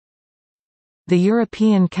The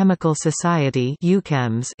European Chemical Society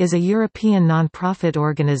 (EuChemS) is a European non-profit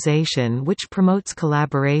organization which promotes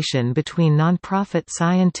collaboration between non-profit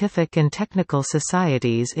scientific and technical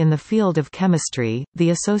societies in the field of chemistry.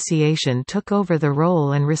 The association took over the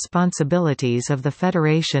role and responsibilities of the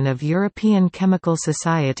Federation of European Chemical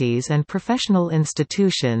Societies and Professional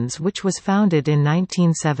Institutions, which was founded in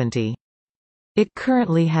 1970. It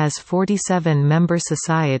currently has 47 member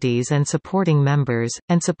societies and supporting members,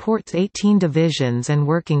 and supports 18 divisions and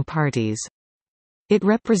working parties. It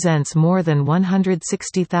represents more than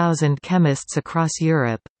 160,000 chemists across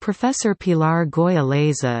Europe. Professor Pilar Goya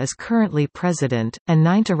Leza is currently president, and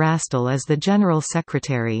Ninta Rastel is the general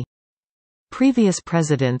secretary. Previous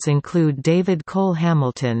presidents include David Cole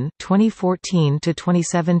Hamilton (2014 to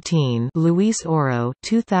 2017), Luis Oro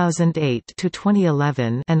 (2008 to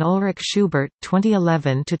 2011), and Ulrich Schubert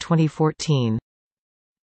 (2011 to 2014).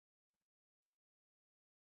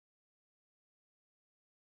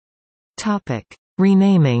 Topic: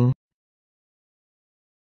 Renaming.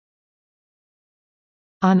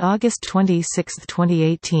 On August 26,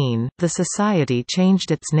 2018, the society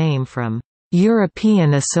changed its name from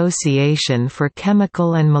European Association for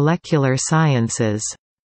Chemical and Molecular Sciences,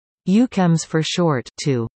 EuChemS for short,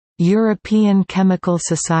 to European Chemical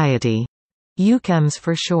Society, EuChemS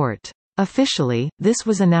for short. Officially, this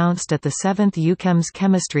was announced at the 7th EuChemS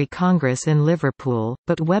Chemistry Congress in Liverpool,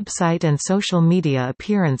 but website and social media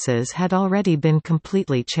appearances had already been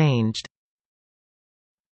completely changed.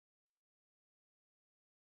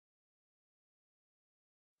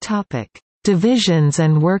 Topic: Divisions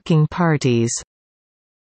and working parties.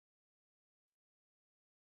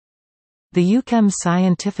 The EuChemS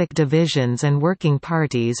scientific divisions and working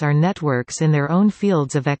parties are networks in their own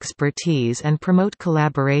fields of expertise and promote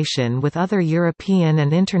collaboration with other European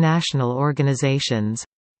and international organizations.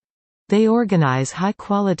 They organize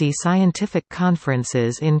high-quality scientific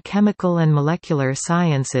conferences in chemical and molecular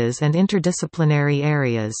sciences and interdisciplinary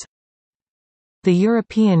areas. The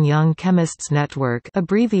European Young Chemists Network,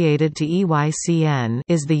 abbreviated to EuChemS,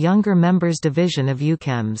 is the younger members division of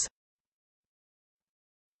EuChemS.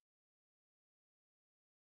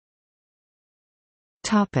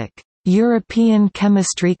 Topic: European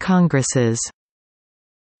Chemistry Congresses.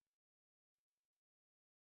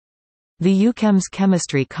 The EuChemS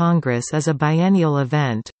Chemistry Congress is a biennial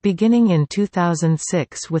event, beginning in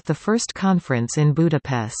 2006 with the first conference in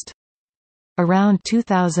Budapest. Around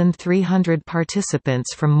 2,300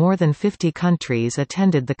 participants from more than 50 countries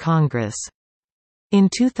attended the Congress. In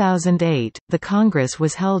 2008, the Congress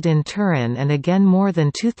was held in Turin and again more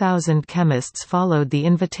than 2,000 chemists followed the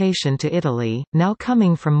invitation to Italy, now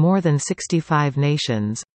coming from more than 65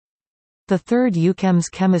 nations. The third EuChemS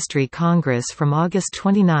Chemistry Congress from August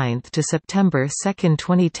 29 to September 2,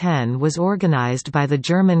 2010 was organized by the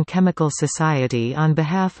German Chemical Society on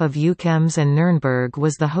behalf of EuChemS, and Nuremberg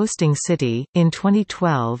was the hosting city. In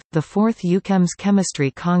 2012, the fourth EuChemS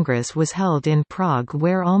Chemistry Congress was held in Prague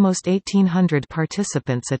where almost 1,800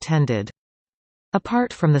 participants attended.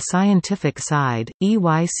 Apart from the scientific side,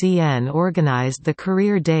 EuChemS organized the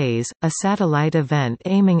Career Days, a satellite event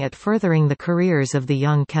aiming at furthering the careers of the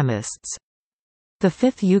young chemists. The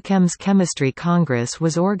fifth EuChemS Chemistry Congress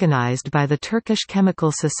was organized by the Turkish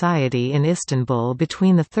Chemical Society in Istanbul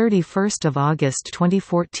between 31 August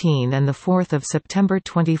 2014 and 4 September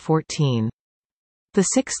 2014. The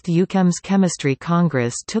sixth EuChemS Chemistry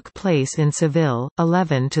Congress took place in Seville,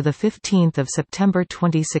 11 to 15 September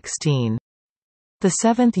 2016. The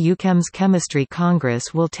seventh EuChemS Chemistry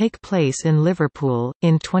Congress will take place in Liverpool,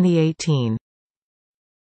 in 2018.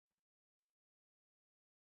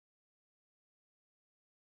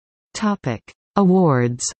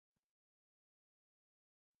 Awards.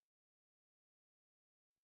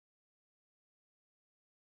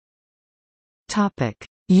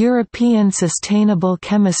 European Sustainable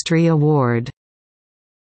Chemistry Award.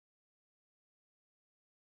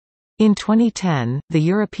 In 2010, the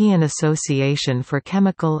European Association for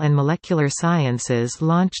Chemical and Molecular Sciences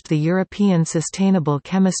launched the European Sustainable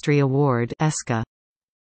Chemistry Award (ESCA).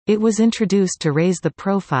 It was introduced to raise the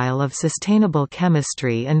profile of sustainable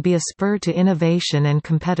chemistry and be a spur to innovation and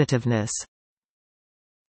competitiveness.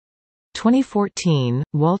 2014,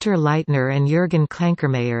 Walter Leitner and Jürgen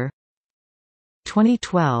Klankermeyer.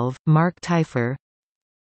 2012, Mark Teifer.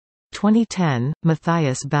 2010,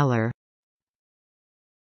 Matthias Beller.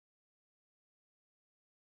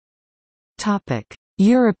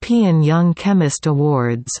 European Young Chemist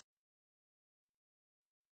Awards.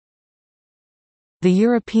 The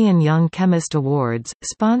European Young Chemist Awards,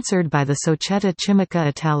 sponsored by the Società Chimica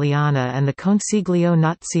Italiana and the Consiglio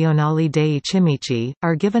Nazionale dei Chimici,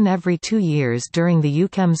 are given every 2 years during the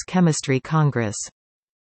EuChemS Chemistry Congress.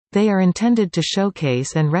 They are intended to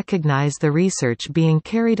showcase and recognize the research being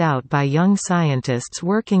carried out by young scientists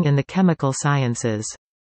working in the chemical sciences.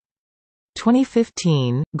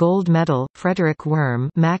 2015 Gold Medal Frederick Worm,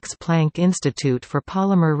 Max Planck Institute for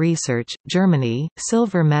Polymer Research, Germany.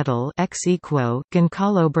 Silver Medal ex aequo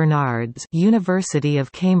Goncalo Bernardes, University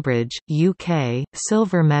of Cambridge, UK.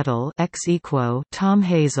 Silver Medal ex aequo Tom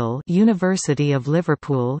Hazel, University of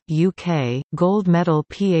Liverpool, UK. Gold Medal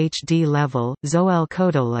PhD level Zoel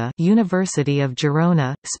Codola, University of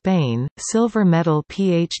Girona, Spain. Silver Medal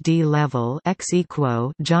PhD level ex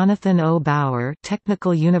aequo Jonathan O. Bauer,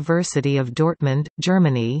 Technical University of Dortmund,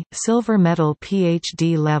 Germany. Silver Medal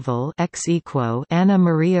PhD level ex aequo Anna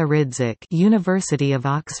Maria Ridzik, University of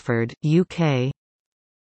Oxford, UK.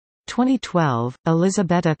 2012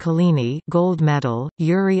 Elisabetta Collini, Gold Medal.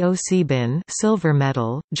 Yuri Osibin, Silver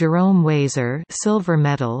Medal. Jerome Wazer, Silver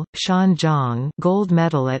Medal. Sean Zhang, Gold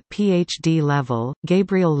Medal at PhD level.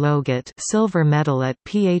 Gabriel Logat, Silver Medal at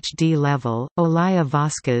PhD level. Olaya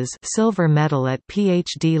Vasquez, Silver Medal at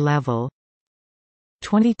PhD level.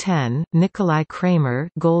 2010 Nikolai Kramer,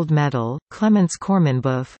 Gold Medal. Clemens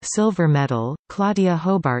Kormenbuff, Silver Medal. Claudia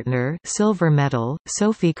Hobartner, Silver Medal.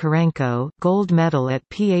 Sophie Karenko, Gold Medal at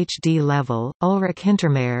PhD level. Ulrich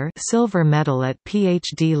Hintermeyer, Silver Medal at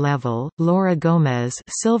PhD level. Laura Gomez,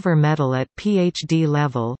 Silver Medal at PhD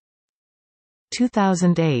level.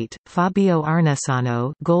 2008 Fabio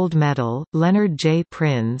Arnesano, Gold Medal. Leonard J.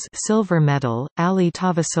 Prinz, Silver Medal. Ali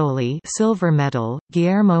Tavasoli, Silver Medal.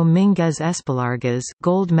 Guillermo Minguez Espalargas,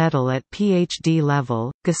 Gold Medal at PhD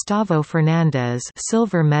level. Gustavo Fernandez,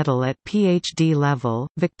 Silver Medal at PhD level.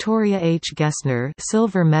 Victoria H. Gessner,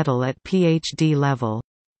 Silver Medal at PhD level.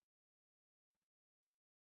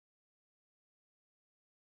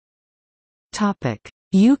 Topic: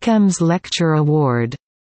 EuChemS Lecture Award.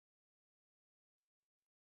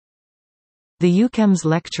 The EuChemS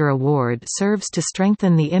Lecture Award serves to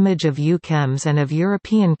strengthen the image of EuChemS and of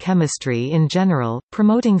European chemistry in general,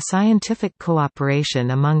 promoting scientific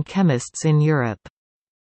cooperation among chemists in Europe.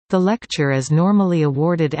 The lecture is normally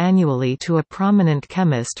awarded annually to a prominent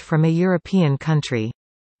chemist from a European country.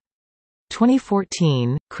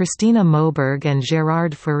 2014 Christina Moberg and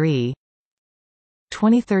Gérard Ferry.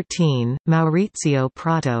 2013 Maurizio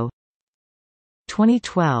Prato.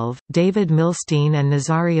 2012 David Milstein and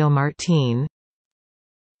Nazario Martin.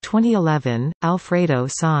 2011 Alfredo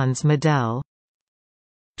Sanz Medel.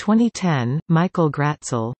 2010 Michael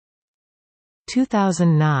Gratzel.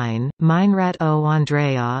 2009 Meinrad O.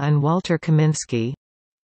 Andrea and Walter Kaminsky.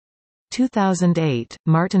 2008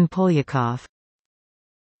 Martin Polyakov.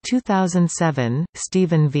 2007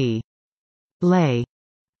 Stephen V. Lay.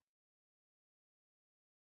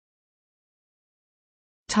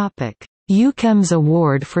 Topic: EuChemS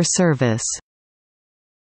Award for Service.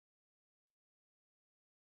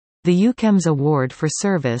 The EuChemS Award for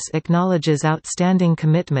Service acknowledges outstanding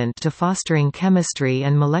commitment to fostering chemistry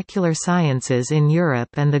and molecular sciences in Europe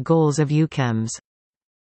and the goals of EuChemS.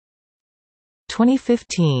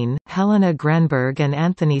 2015 Helena Grenberg and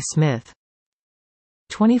Anthony Smith.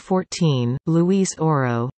 2014 Luis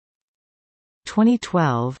Oro.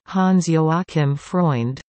 2012 Hans Joachim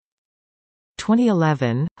Freund.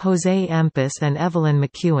 2011 José Empis and Evelyn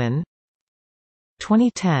McEwen.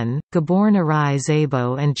 2010 Gabor Narai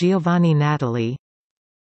Szabo and Giovanni Natali.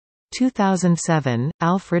 2007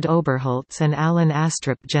 Alfred Oberholtz and Alan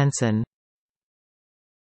Astrup Jensen.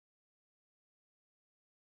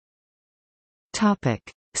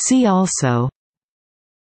 See also: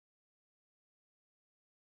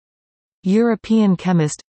 European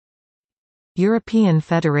chemist, European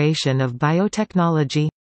Federation of Biotechnology,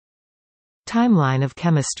 Timeline of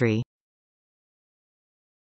chemistry.